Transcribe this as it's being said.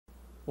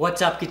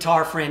What's up,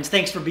 guitar friends?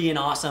 Thanks for being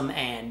awesome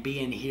and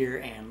being here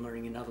and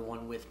learning another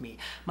one with me.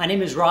 My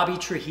name is Robbie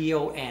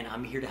Trujillo and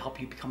I'm here to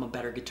help you become a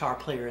better guitar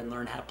player and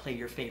learn how to play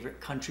your favorite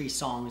country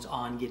songs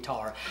on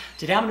guitar.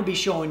 Today I'm going to be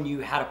showing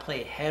you how to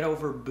play Head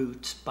Over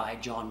Boots by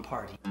Jon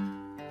Pardi.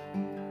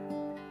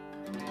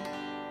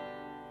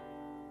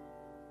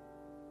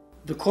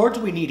 The chords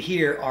we need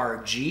here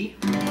are G,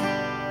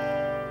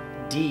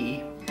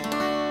 D,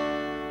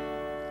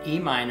 E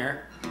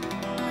minor,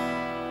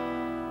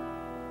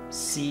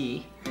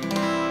 C,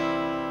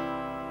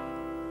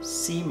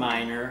 C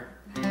minor,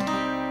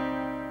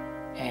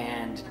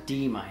 and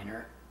D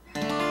minor.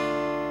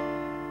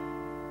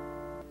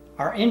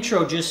 Our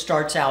intro just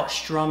starts out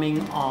strumming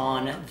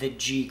on the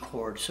G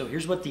chord. So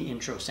here's what the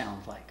intro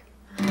sounds like.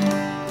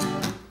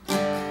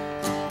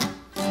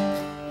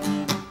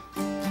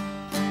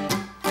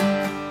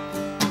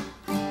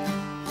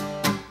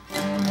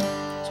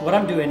 So what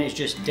I'm doing is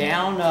just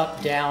down,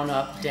 up, down,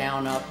 up,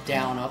 down, up,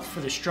 down, up for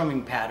the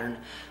strumming pattern,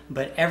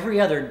 but every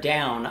other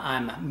down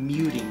I'm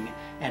muting,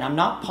 and I'm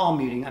not palm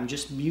muting, I'm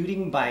just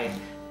muting by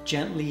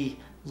gently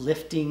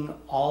lifting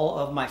all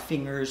of my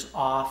fingers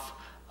off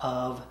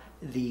of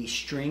the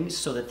strings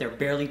so that they're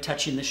barely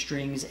touching the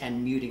strings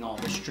and muting all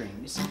the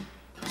strings,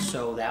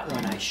 so that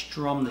when I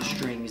strum the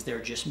strings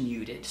they're just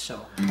muted.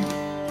 So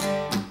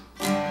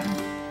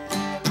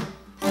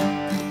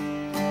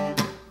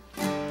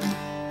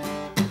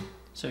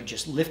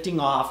just lifting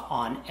off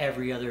on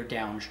every other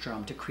down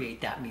strum to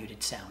create that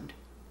muted sound.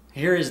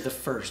 Here is the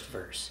first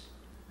verse.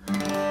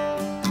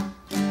 I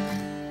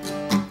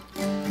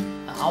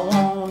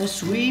wanna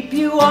sweep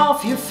you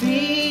off your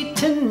feet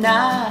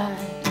tonight.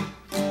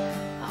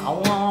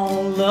 I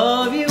wanna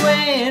love you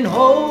and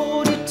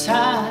hold you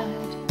tight.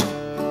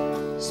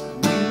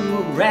 Spin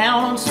you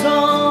around on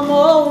some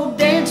old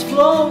dance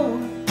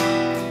floor.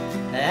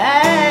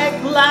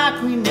 Act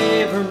like we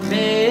never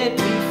met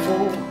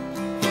before.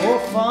 For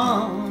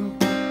fun.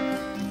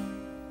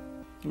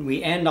 And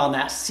we end on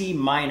that C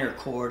minor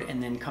chord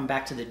and then come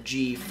back to the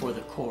G for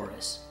the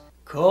chorus.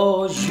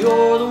 'Cause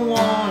you're the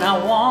one I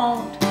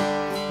want,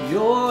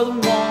 you're the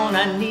one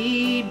I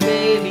need,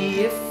 baby.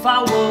 If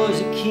I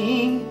was a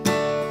king,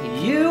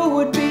 you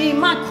would be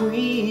my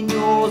queen.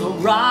 You're the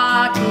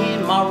rock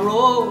in my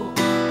road,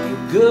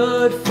 you're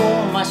good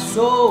for my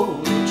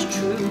soul, it's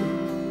true.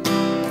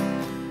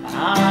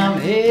 I'm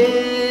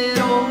head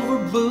over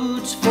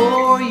boots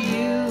for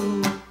you.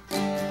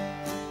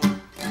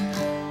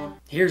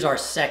 Here's our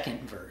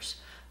second verse.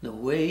 The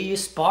way you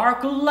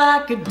sparkle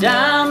like a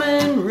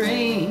diamond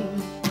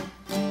ring.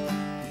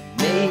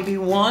 Maybe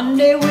one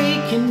day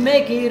we can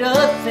make it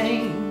a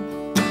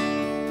thing.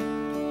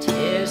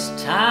 Test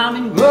time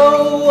and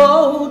grow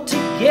old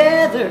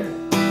together.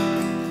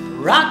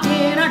 Rock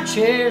in our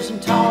chairs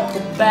and talk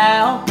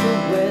about the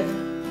weather.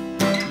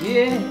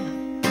 Yeah,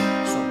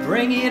 so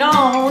bring it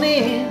on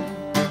in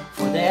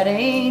for that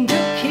angel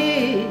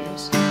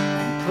kiss.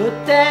 And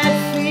put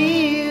that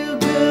feel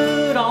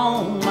good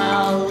on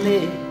my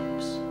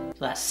lips.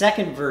 So that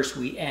second verse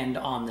we end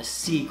on the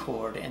C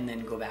chord and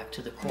then go back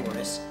to the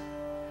chorus.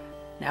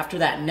 And after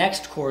that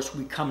next chorus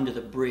we come to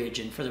the bridge,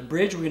 and for the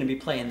bridge we're going to be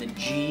playing the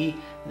G,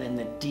 then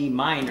the D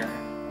minor,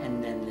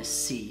 and then the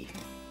C.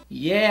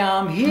 Yeah,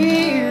 I'm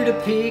here to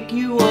pick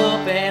you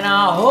up and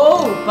I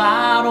hope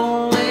I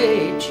don't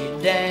let you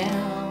down.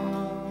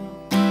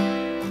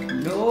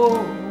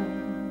 No.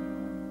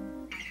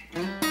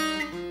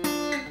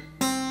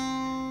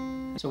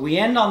 So we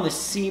end on the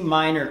C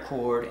minor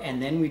chord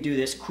and then we do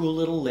this cool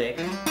little lick.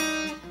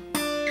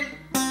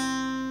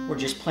 We're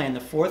just playing the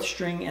fourth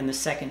string and the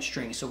second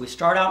string. So we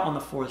start out on the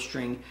fourth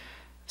string,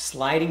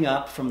 sliding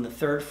up from the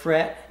third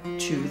fret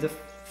to the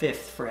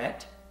fifth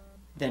fret.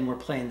 Then we're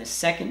playing the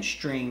second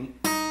string,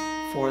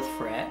 fourth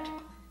fret.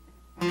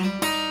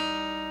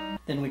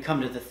 Then we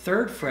come to the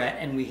third fret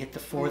and we hit the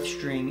fourth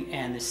string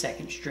and the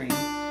second string,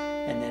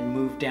 and then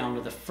move down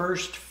to the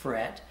first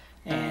fret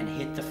and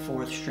hit the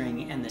fourth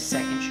string and the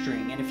second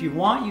string. And if you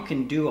want, you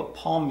can do a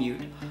palm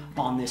mute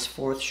on this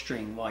fourth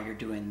string while you're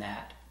doing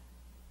that.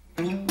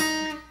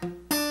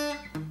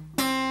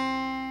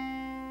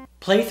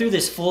 Play through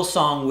this full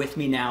song with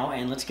me now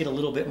and let's get a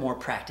little bit more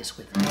practice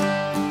with it.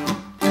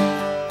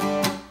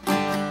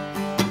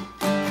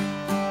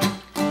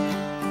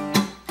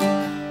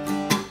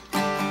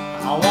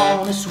 I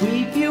wanna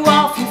sweep you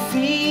off your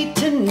feet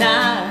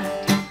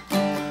tonight.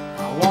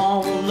 I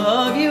wanna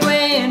love you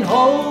and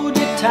hold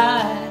you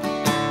tight.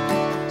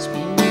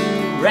 Spin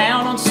you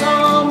around on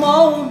some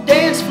old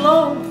dance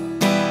floor.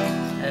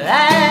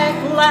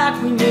 Act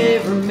like we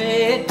never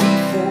met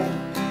before.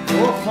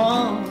 For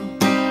fun.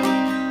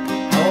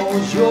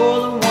 'Cause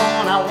you're the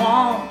one I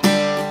want,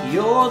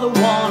 you're the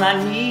one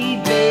I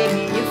need,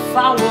 baby. If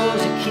I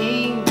was a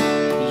king,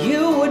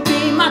 you would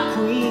be my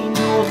queen.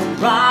 You're the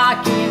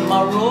rock in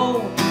my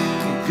road,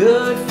 you're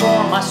good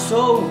for my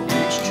soul,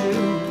 it's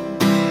true.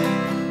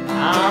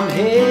 I'm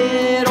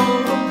head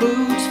over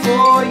boots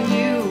for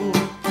you.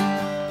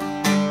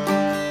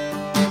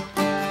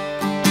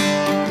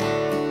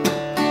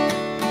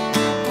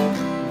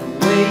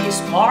 The way you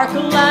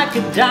sparkle like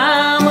a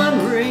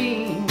diamond ring.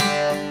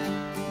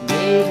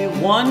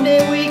 one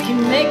day we can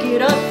make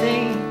it a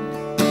thing.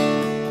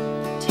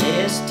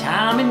 Test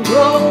time and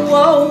grow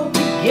old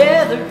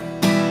together,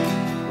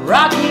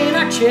 rocking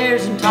our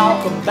chairs and talk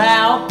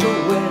about the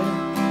weather.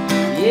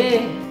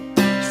 Yeah,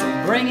 so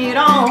bring it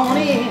on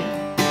in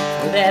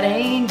for that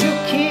angel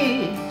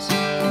kiss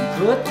and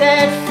put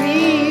that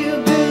feel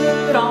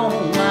good on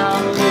my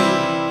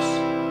lips.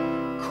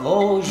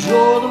 'Cause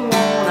you're the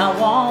one I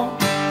want,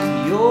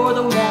 you're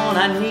the one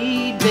I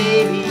need,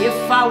 baby. If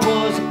I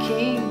was a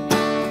king,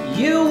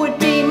 you would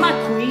be my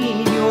queen.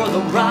 You're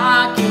the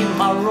rock in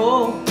my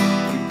roll,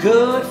 you're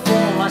good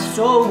for my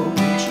soul,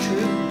 it's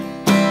true.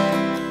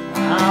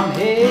 I'm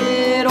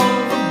head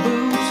over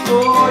boots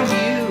for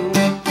you.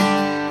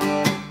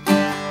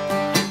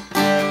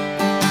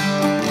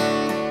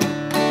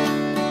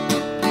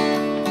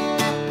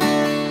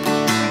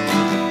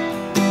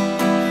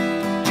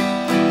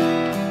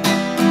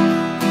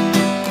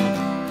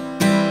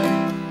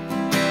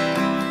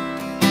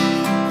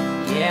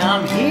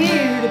 I'm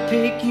here to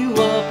pick you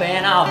up,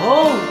 and I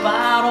hope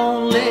I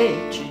don't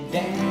let you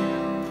down.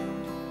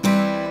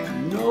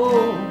 No,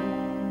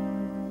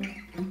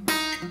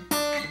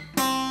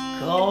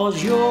 'cause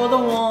you're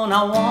the one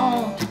I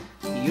want,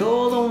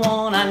 you're the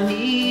one I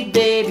need,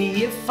 baby.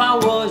 If I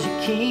was your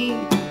king,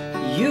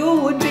 you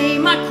would be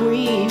my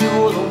queen.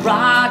 You're the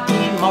rock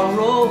in my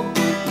roll,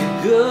 you're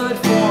good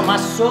for my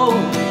soul,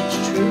 it's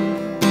true.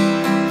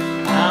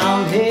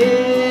 I'm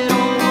head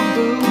over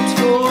boots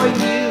for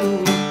you.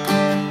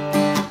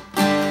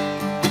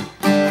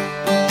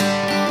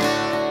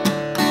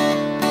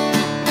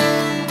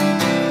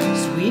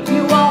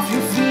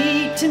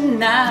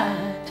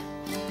 Tonight,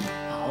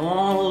 I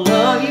wanna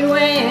love you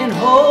and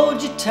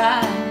hold you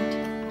tight,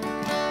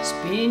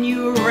 spin you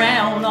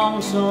around on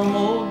some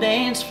old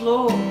dance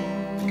floor.